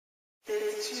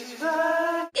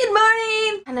Good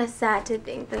morning! Kinda sad to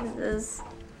think this is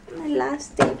my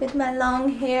last day with my long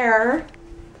hair.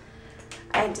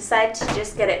 I decided to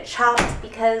just get it chopped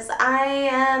because I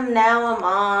am now a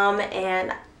mom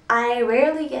and I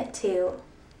rarely get to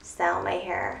style my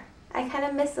hair. I kind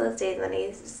of miss those days when I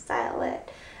used to style it.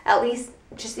 At least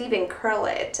just even curl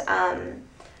it.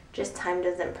 Just time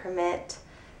doesn't permit.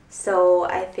 So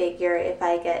I figure if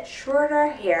I get shorter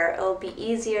hair, it'll be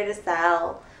easier to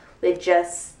style with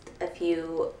just a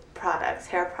few products,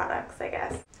 hair products, I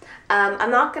guess. I'm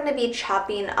not going to be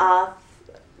chopping off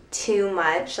too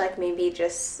much, like maybe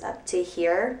just up to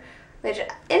here, which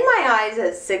in my eyes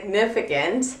is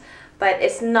significant, but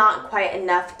it's not quite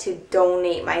enough to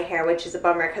donate my hair, which is a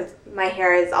bummer because my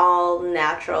hair is all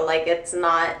natural. Like it's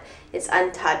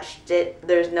untouched.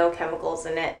 There's no chemicals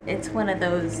in it. It's one of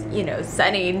those, you know,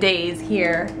 sunny days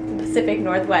here in the Pacific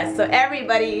Northwest, so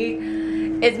everybody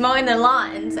is mowing their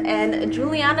lawns and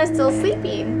Juliana's still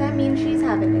sleeping. That means she's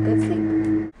having a good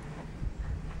sleep.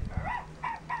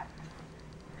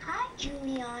 Hi,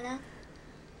 Juliana.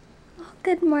 Oh,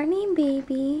 good morning,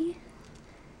 baby.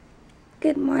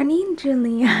 Good morning,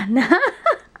 Juliana.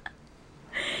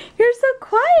 You're so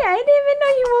quiet. I didn't even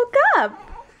know you woke up.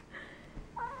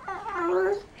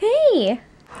 Hey.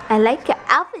 I like your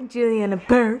outfit, Juliana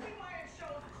Burr.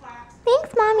 Thanks,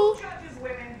 Mommy.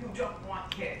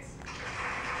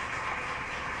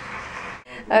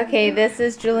 Okay, this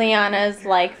is Juliana's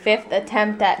like 5th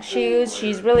attempt at shoes.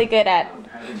 She's really good at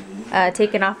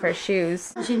taking off her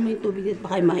shoes.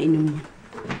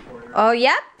 Oh,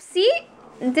 yep. See?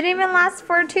 It didn't even last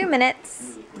for 2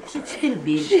 minutes. She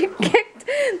kicked.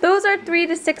 Those are 3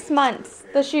 to 6 months,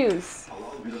 the shoes.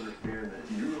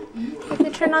 I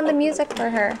could turn on the music for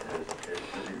her.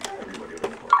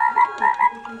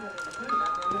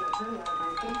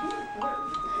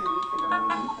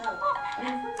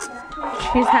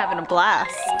 She's having a blast.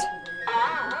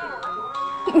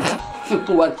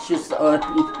 What she's on.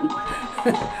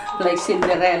 Like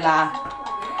Cinderella.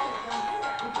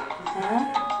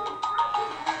 Huh?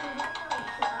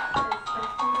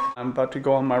 I'm about to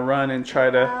go on my run and try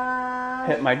to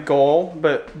hit my goal,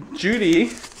 but Judy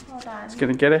is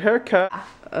gonna get a haircut.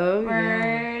 Oh,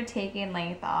 we're taking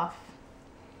length off.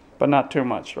 But not too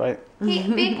much, right? Hey,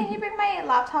 babe, can you bring my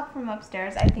laptop from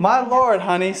upstairs? I think my lord,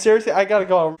 honey, seriously, I gotta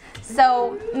go.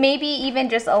 So maybe even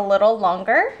just a little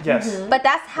longer. Yes. But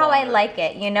that's how I like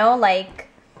it, you know? Like,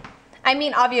 I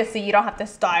mean, obviously you don't have to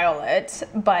style it,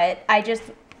 but I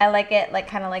like it like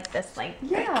kind of like this, like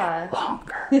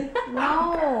Longer.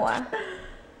 No.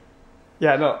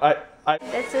 Yeah, no, I.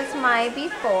 This is my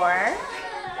before.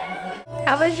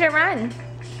 How was your run?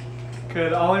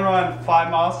 Could only run 5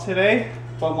 miles today,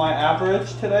 but my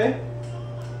average today.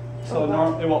 So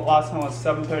last time was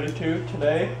 7:32.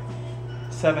 Today,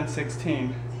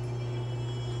 7:16.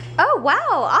 Oh wow,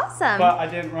 awesome. But I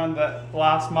didn't run that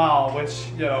last mile, which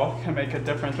you know can make a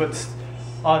difference. But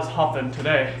I was hopping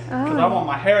today because I want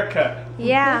my hair cut.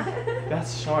 Yeah.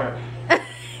 That's short.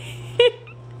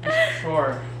 That's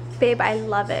short. Babe, I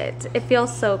love it. It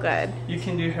feels so good. You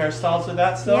can do hairstyles with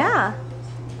that still? Yeah.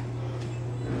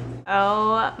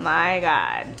 Oh my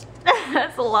god.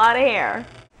 That's a lot of hair.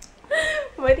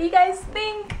 What do you guys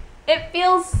think? It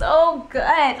feels so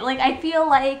good. Like I feel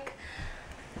like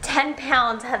 10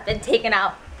 pounds have been taken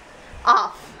off.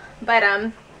 But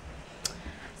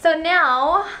so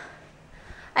now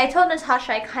I told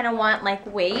Natasha I kind of want like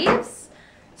waves.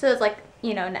 So it's like,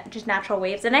 you know, just natural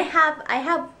waves. And I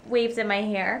have waves in my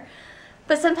hair,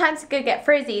 but sometimes it could get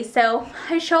frizzy. So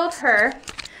I showed her,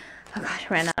 oh gosh,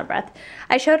 I ran out of breath.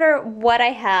 I showed her what I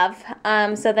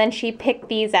have. So then she picked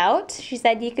these out. She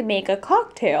said you could make a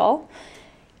cocktail.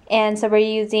 And so we're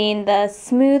using the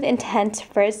Smooth Intense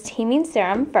Frizz Teaming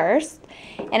Serum first.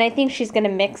 And I think she's gonna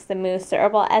mix the Mousse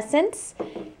Herbal Essence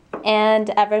and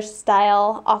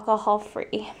Everstyle Alcohol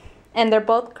Free. And they're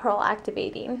both curl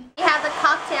activating. I have the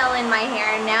cocktail in my hair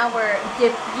and now we're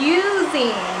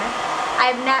diffusing.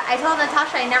 I told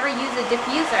Natasha I never use a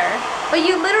diffuser, but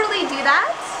you literally do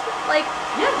that? Like,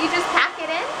 you just pack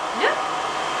it in? Yeah.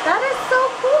 That is so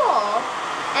cool.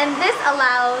 And this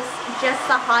allows just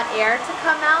the hot air to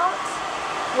come out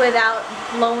without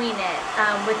blowing it,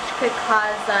 which could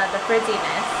cause the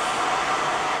frizziness.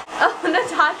 Oh,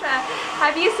 Natasha,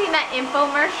 have you seen that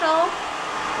infomercial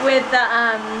with the,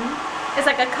 it's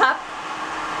like a cup?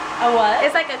 A what?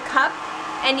 It's like a cup,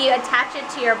 and you attach it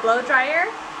to your blow dryer,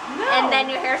 and then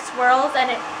your hair swirls and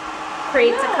it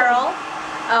creates a curl.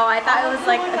 Oh, I thought it was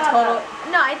like a total,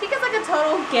 no, I think it's like a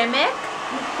total gimmick,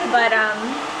 but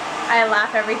I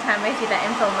laugh every time I see that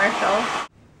infomercial.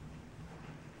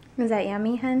 Is that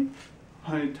yummy, hun?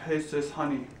 Honey, taste this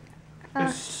honey.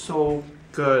 It's so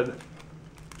good.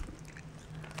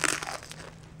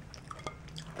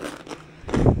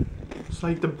 It's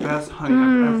like the best honey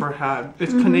I've ever had.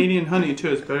 It's Canadian honey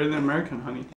too. It's better than American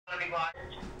honey.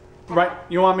 Right,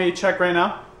 you want me to check right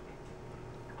now?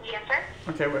 Yes, sir.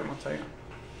 Okay, wait 1 second.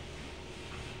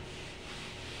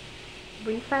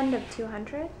 Refund of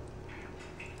 $200?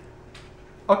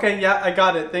 Okay, yeah, I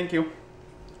got it. Thank you.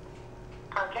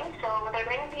 Okay, so was there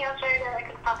anything else there that I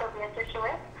could possibly assist you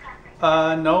with?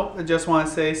 No, I just want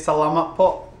to say salamat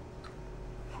po.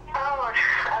 Oh,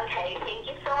 okay. Thank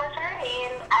you so much, sir.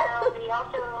 And I'll be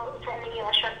also sending you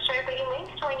a short survey link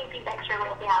to any feedback survey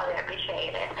will be highly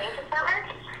appreciated. Thank you so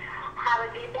much. Have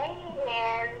a good day,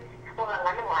 and we'll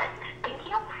run the one. Thank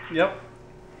you. Yep.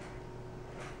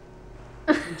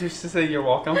 Just to say you're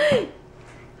welcome.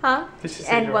 Huh?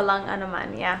 And walang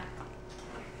anuman, yeah.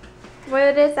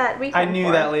 What is that refund I knew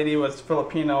for? that lady was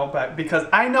Filipino, but because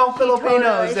I know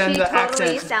Filipinos and the accent. She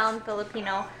totally sounds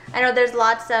Filipino. I know there's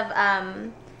lots of,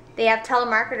 they have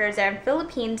telemarketers there in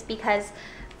Philippines because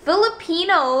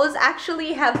Filipinos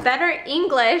actually have better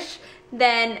English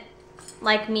than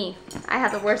like me. I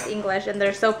have the worst English and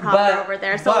they're so proper over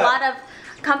there. So a lot of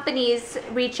companies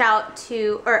reach out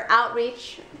to, or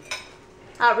outreach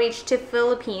to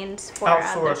Philippines for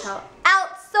outsource.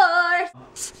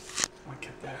 Outsource. Look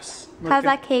at this. How's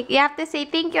that cake? You have to say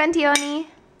thank you, Auntie Oni,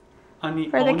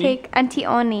 for the cake. Auntie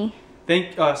Oni.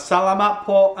 Salamat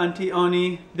po, Auntie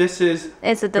Oni. This is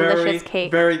it's a delicious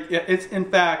cake. It's in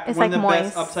fact it's one like of the moist.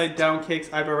 best upside down cakes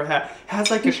I've ever had. It has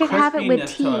like you a should have it with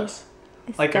crispiness tea. to it.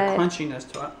 It's like good. a crunchiness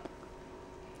to it.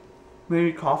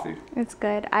 Maybe coffee. It's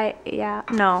good.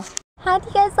 No. How do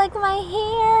you guys like my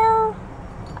hair?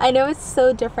 I know it's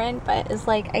so different, but it's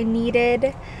like I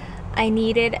needed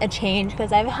a change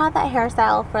because I've had that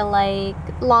hairstyle for like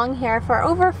long hair for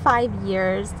over 5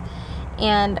 years,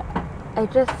 and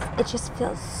it just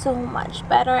feels so much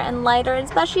better and lighter,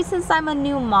 especially since I'm a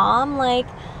new mom. Like,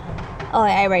 oh,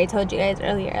 I already told you guys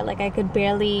earlier, like I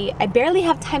barely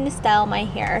have time to style my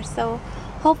hair, so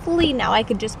hopefully now I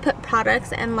could just put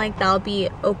products and like that'll be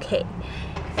okay.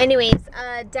 Anyways,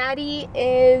 Daddy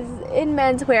is in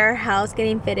Men's Warehouse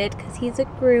getting fitted because he's a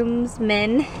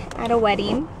groomsman at a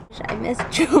wedding. I miss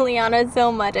Juliana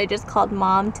so much. I just called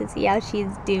Mom to see how she's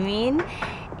doing,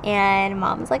 and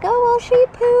Mom's like, oh well, she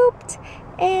pooped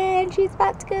and she's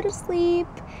about to go to sleep.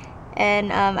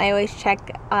 And I always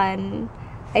checked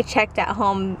at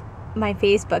home my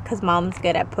Facebook because Mom's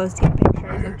good at posting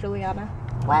pictures of Juliana.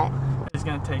 What? It's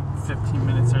gonna take 15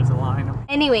 minutes. There's a line.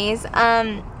 Anyways,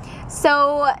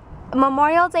 so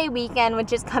Memorial Day weekend,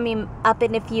 which is coming up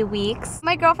in a few weeks,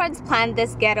 my girlfriend's planned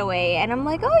this getaway, and I'm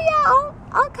like, oh yeah,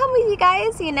 I'll come with you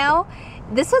guys, you know.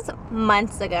 This was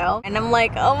months ago, and I'm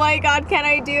like, oh my god, can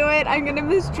I do it? I'm gonna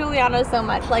miss Juliana so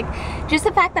much. Like, just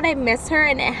the fact that I miss her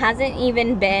and it hasn't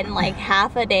even been like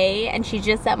half a day and she's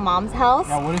just at Mom's house.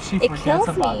 Yeah, what if she forgets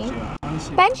about you?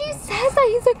 Benji says that.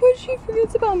 He's like, what if she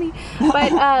forgets about me?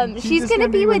 But she's gonna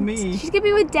be with me. She's gonna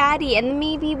be with Daddy and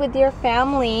maybe with your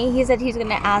family. He said he's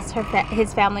gonna ask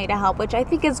his family to help, which I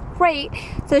think is great,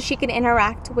 so she can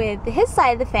interact with his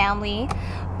side of the family.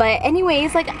 But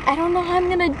anyways, like, I don't know how I'm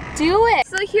gonna do it.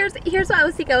 So here's what I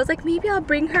was thinking. I was like, maybe I'll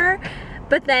bring her,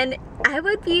 but then I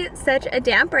would be such a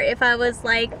damper if I was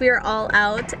like, we were all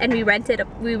out and we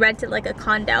rented like a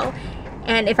condo,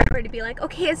 and if I were to be like,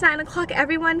 okay, it's 9 o'clock,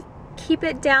 everyone keep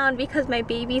it down because my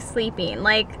baby's sleeping.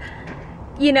 Like,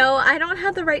 you know, I don't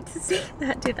have the right to say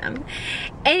that to them.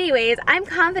 Anyways, I'm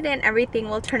confident everything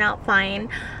will turn out fine.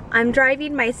 I'm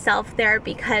driving myself there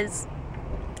because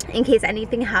in case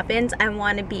anything happens, I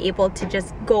want to be able to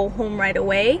just go home right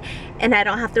away and I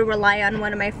don't have to rely on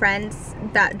one of my friends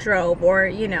that drove, or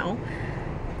you know.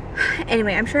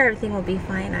 Anyway, I'm sure everything will be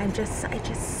fine. I'm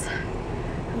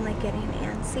like getting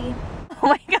antsy. Oh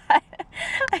my god,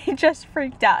 I just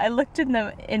freaked out. I looked in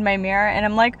my mirror and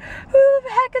I'm like, who the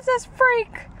heck is this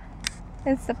freak?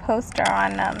 It's the poster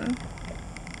on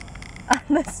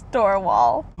the store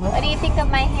wall. What do you think of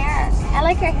my hair? I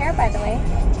like your hair, by the way.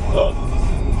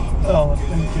 Oh,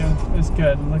 thank you. It's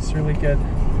good. It looks really good.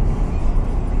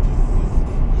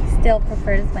 Still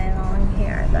prefers my long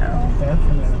hair, though.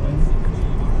 Definitely.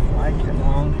 I like your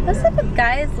long hair. What's up with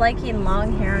guys liking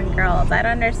long hair on girls? I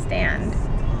don't understand.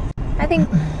 I think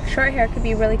short hair could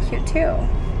be really cute, too.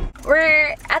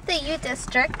 We're at the U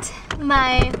District,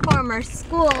 my former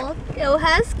school. Go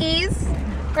Huskies!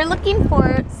 We're looking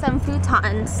for some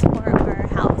futons for our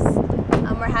house.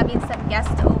 We're having some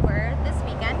guests over this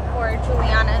weekend for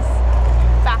Juliana's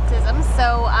baptism.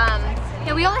 So,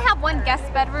 yeah, we only have one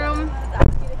guest bedroom,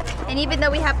 and even though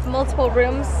we have multiple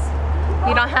rooms,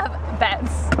 we don't have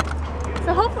beds.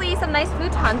 So hopefully some nice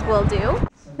futons will do.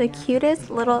 The cutest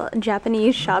little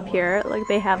Japanese shop here. Like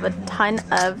they have a ton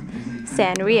of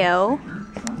Sanrio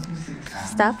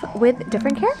stuff with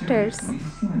different characters.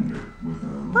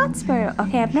 Lots more.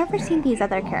 Okay, I've never seen these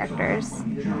other characters.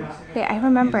 Okay, I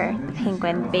remember the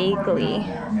penguin vaguely.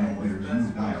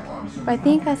 But I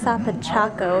think I saw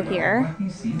Pachaco here.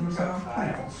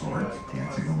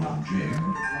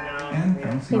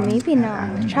 Okay, maybe not.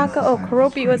 Pachaco. Oh,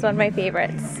 Karopi was one of my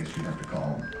favorites.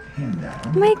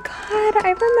 Oh my god,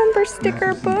 I remember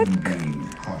Sticker Book.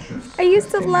 I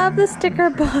used to love the sticker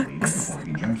books.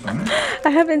 I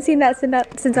haven't seen that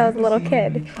since I was a little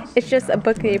kid. It's just a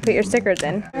book that you put your stickers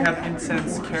in. We have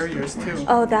incense carriers too.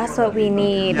 Oh, that's what we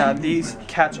need. Yeah, these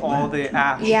catch all the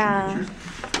ash. Yeah.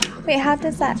 Wait, how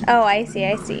does that? Oh, I see,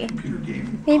 I see.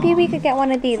 Maybe we could get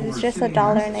one of these. It's just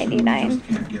 $1.99.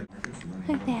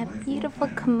 They have beautiful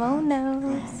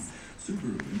kimonos.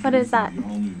 What is that?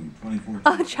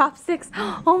 Oh, chopsticks.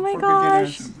 Oh my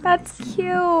gosh, that's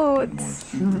cute.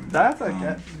 That's a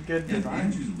good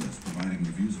design.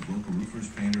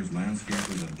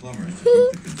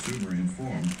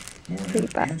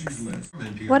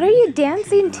 $3. What are you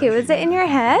dancing to? Is it in your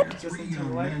head?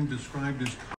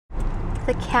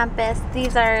 The campus.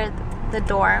 These are the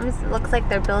dorms. It looks like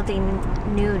they're building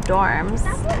new dorms.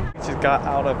 Just got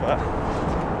out of a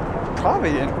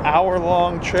probably an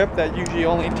hour-long trip that usually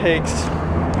only takes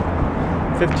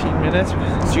 15 minutes.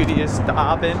 Judy is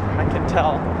stopping. I can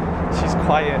tell she's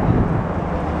quiet.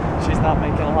 She's not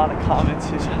making a lot of comments.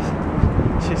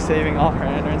 She's saving all her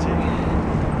energy.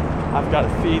 I've got to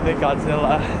feed the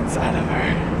Godzilla inside of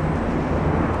her.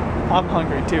 I'm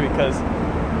hungry too because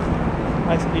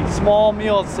I eat small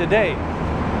meals today,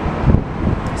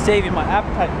 saving my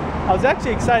appetite. I was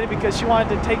actually excited because she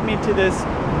wanted to take me to this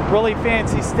really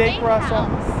fancy steak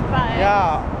restaurant.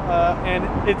 Yeah, and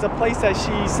it's a place that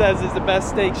she says is the best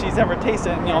steak she's ever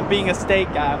tasted. And, you know, being a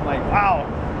steak guy, I'm like, wow,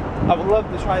 I would love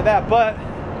to try that. But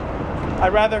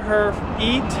I'd rather her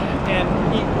eat and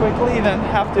eat quickly than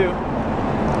have to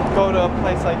go to a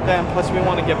place like that. Plus, we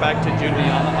want to get back to Judy.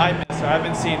 I miss her. I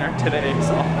haven't seen her today,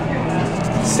 so.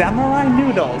 Samurai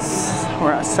noodles.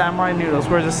 We're at Samurai Noodles.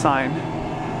 Where's the sign?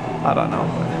 I don't know.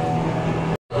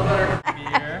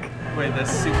 Beer with this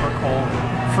super cold,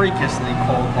 freakishly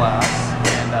cold glass.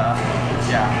 And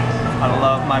yeah, I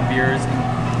love my beers.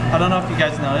 I don't know if you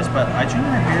guys noticed, but I drink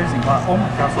my beers in glass. Oh my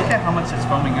gosh, look at how much it's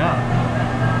foaming up.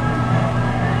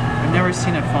 I've never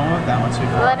seen it foam up that much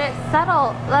before. Let it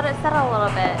settle a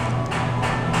little bit.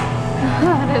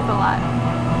 That is a lot.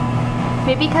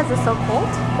 Maybe because it's so cold?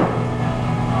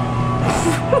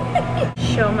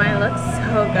 Shomai looks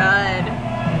so good.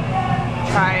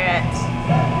 Try it.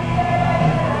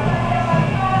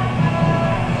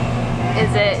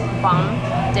 Is it bomb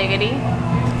diggity?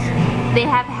 They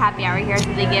have happy hour here,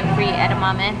 so they give free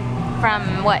edamame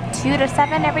from what, 2 to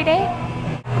 7 every day?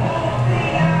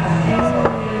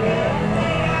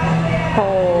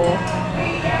 Oh,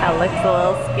 that looks a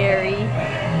little scary.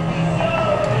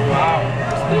 Wow.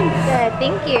 Good,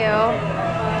 thank you.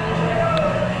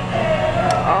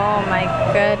 Oh my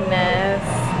goodness.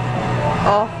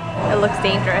 Oh, it looks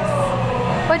dangerous.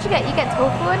 What'd you get? You get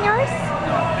tofu in yours?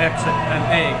 No, an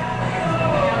egg.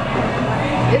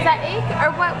 Is that egg?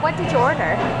 Or what did you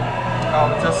order?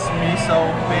 Oh, just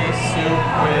miso-based soup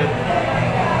with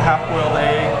half-boiled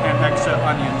egg and extra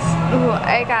onions. Ooh,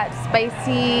 I got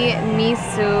spicy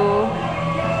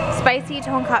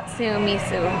tonkatsu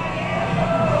miso.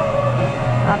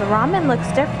 Oh, the ramen looks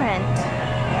different.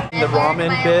 The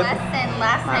ramen bib.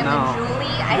 Last time with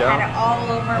Julie, I had it all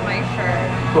over my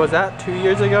shirt. Was that 2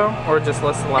 years ago or just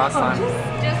last time?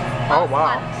 Just oh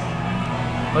wow. Month.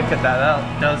 Look at that. That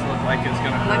does look like it's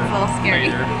gonna hurt. Looks a little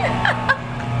scary.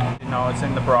 No, it's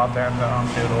in the broth and the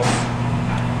noodles.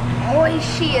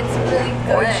 Oishi, it's really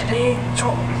good.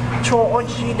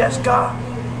 Oishi desu ka?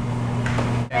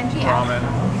 Benji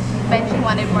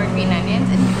wanted more green onions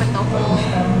and he put the whole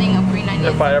thing of green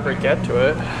onions. If I ever get to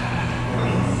it.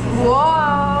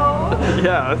 Whoa!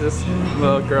 Yeah, just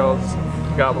little girls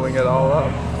gobbling it all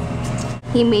up.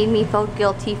 He made me feel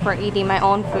guilty for eating my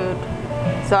own food,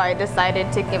 so I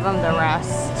decided to give him the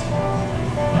rest.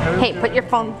 Hey, put your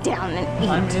phone down and eat.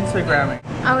 I'm Instagramming.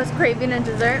 I was craving a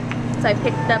dessert, so I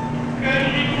picked up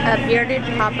a Bearded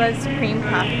Papa's cream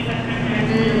puff.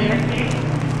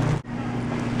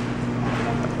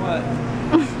 What?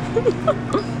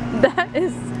 That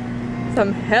is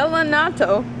some hella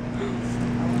natto.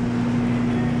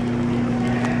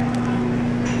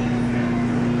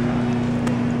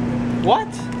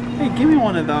 What? Hey, give me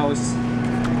one of those.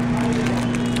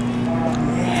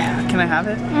 Yeah, can I have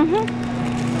it? Mm-hmm.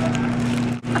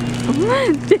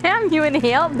 Damn, you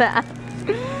inhaled that.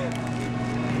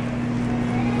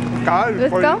 God,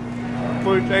 Let's go.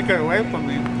 Before you take it away from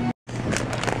me.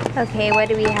 Okay, what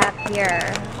do we have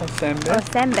here? Osembe.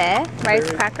 Osembe, rice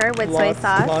cracker with soy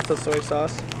sauce. Lots of soy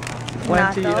sauce.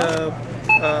 Plenty Natto.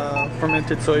 of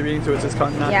fermented soybeans, which is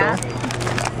called natto. Yeah.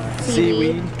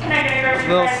 Seaweed.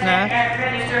 Little snack.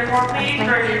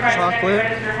 Chocolate.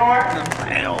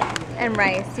 And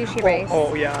rice, sushi rice.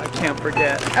 Oh yeah, I can't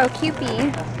forget. Oh,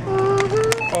 Kewpie.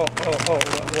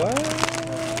 What?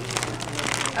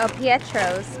 Oh,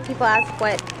 Pietro's. People ask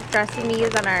what dressing we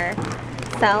use on our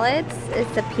salads.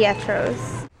 It's the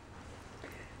Pietro's.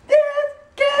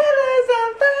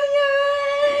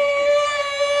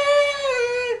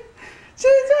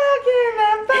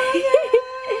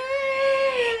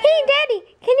 Hey, Daddy,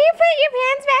 can you put your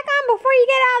pants back on before you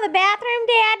get out of the bathroom,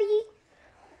 Daddy?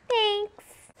 Thanks.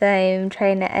 I'm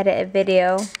trying to edit a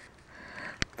video,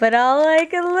 but all I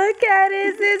can look at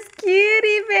is this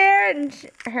cutie bear,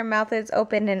 and her mouth is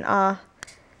open in awe.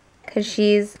 Cause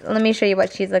let me show you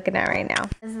what she's looking at right now.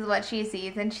 This is what she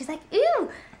sees, and she's like, ooh,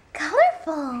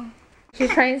 colorful. She's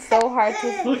trying so hard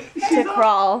to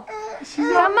crawl.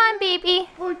 Come on, baby.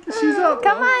 Look, she's up.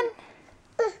 Come on.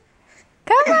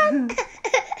 Come on.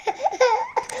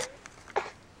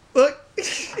 Look,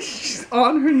 she's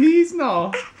on her knees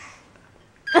now.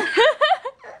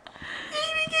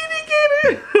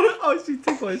 Get it. Oh, she's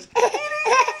ticklish.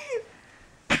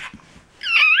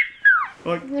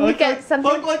 Look, Let me get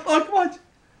something. Look, watch.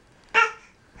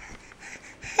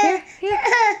 Here.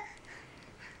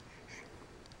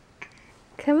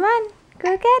 Come on,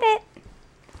 go get it.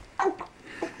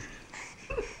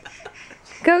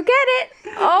 Go get it.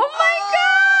 Oh my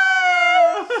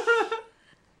gosh!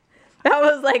 That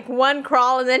was like one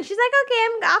crawl, and then she's like, okay,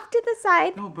 I'm off to the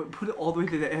side. No, but put it all the way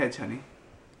to the edge, honey.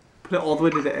 Put it all the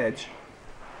way to the edge.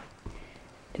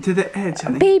 To the edge,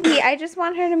 honey. Baby, I just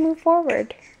want her to move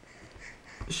forward.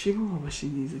 She will, but she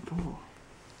needs to go.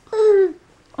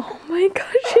 Oh my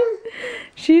gosh,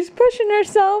 she's pushing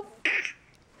herself.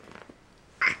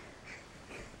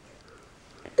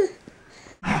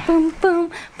 Boom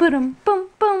boom, boom boom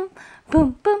boom,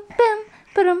 boom boom boom,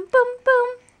 boom boom boom,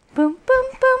 boom boom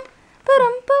boom,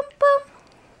 boom boom boom.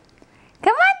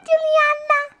 Come on,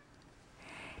 Juliana.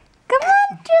 Come on,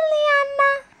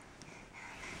 Juliana.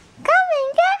 Come and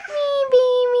get me,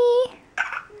 baby.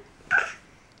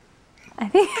 I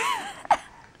think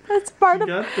that's part of.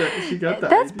 She got that.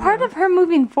 That's idea. part of her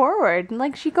moving forward.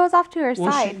 Like she goes off to her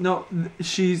side.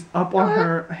 She's up on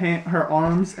her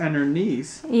arms and her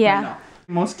knees. Yeah. Right now.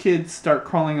 Most kids start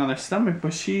crawling on their stomach,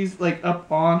 but she's like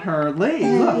up on her legs.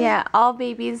 Look. Yeah, all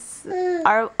babies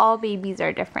are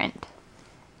different.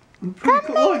 Pretty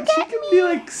cool. Look, she could be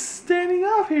like standing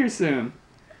up here soon.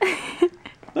 Look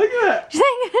at that. She's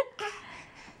like,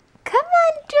 come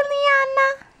on,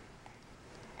 Juliana.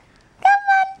 Come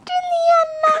on,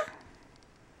 Juliana.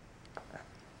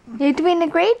 You're doing a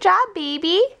great job,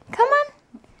 baby. Come on.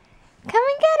 Come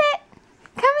and get it.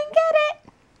 Come and get it.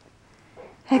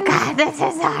 Oh God, this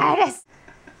is the hardest.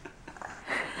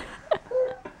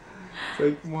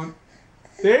 Like one.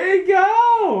 There you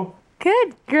go.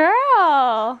 Good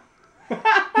girl.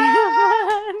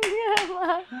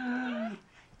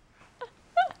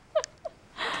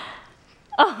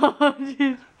 Oh,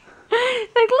 dude.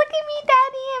 Like, look at me,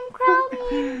 Daddy. I'm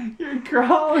crawling. You're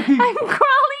crawling. I'm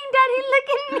crawling, Daddy. Look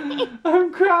at me. I'm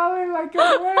crawling like a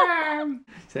worm.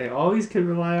 Say, always can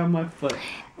rely on my foot.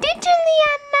 Did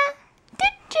Juliana?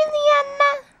 Did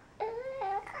Juliana?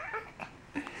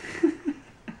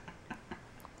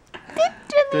 Did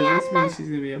Does Juliana? this mean she's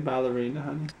gonna be a ballerina,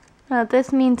 honey? No,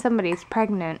 this means somebody's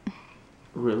pregnant.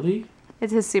 Really?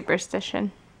 It's a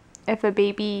superstition. If a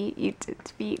baby eats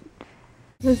its feet.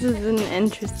 This is an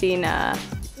interesting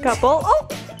couple. Oh!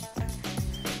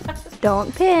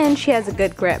 Don't pin. She has a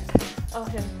good grip. Oh,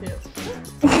 him too.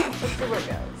 Let's see where it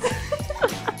goes.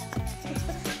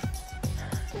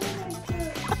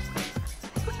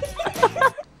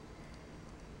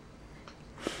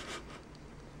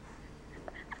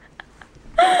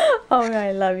 Oh,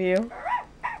 I love you.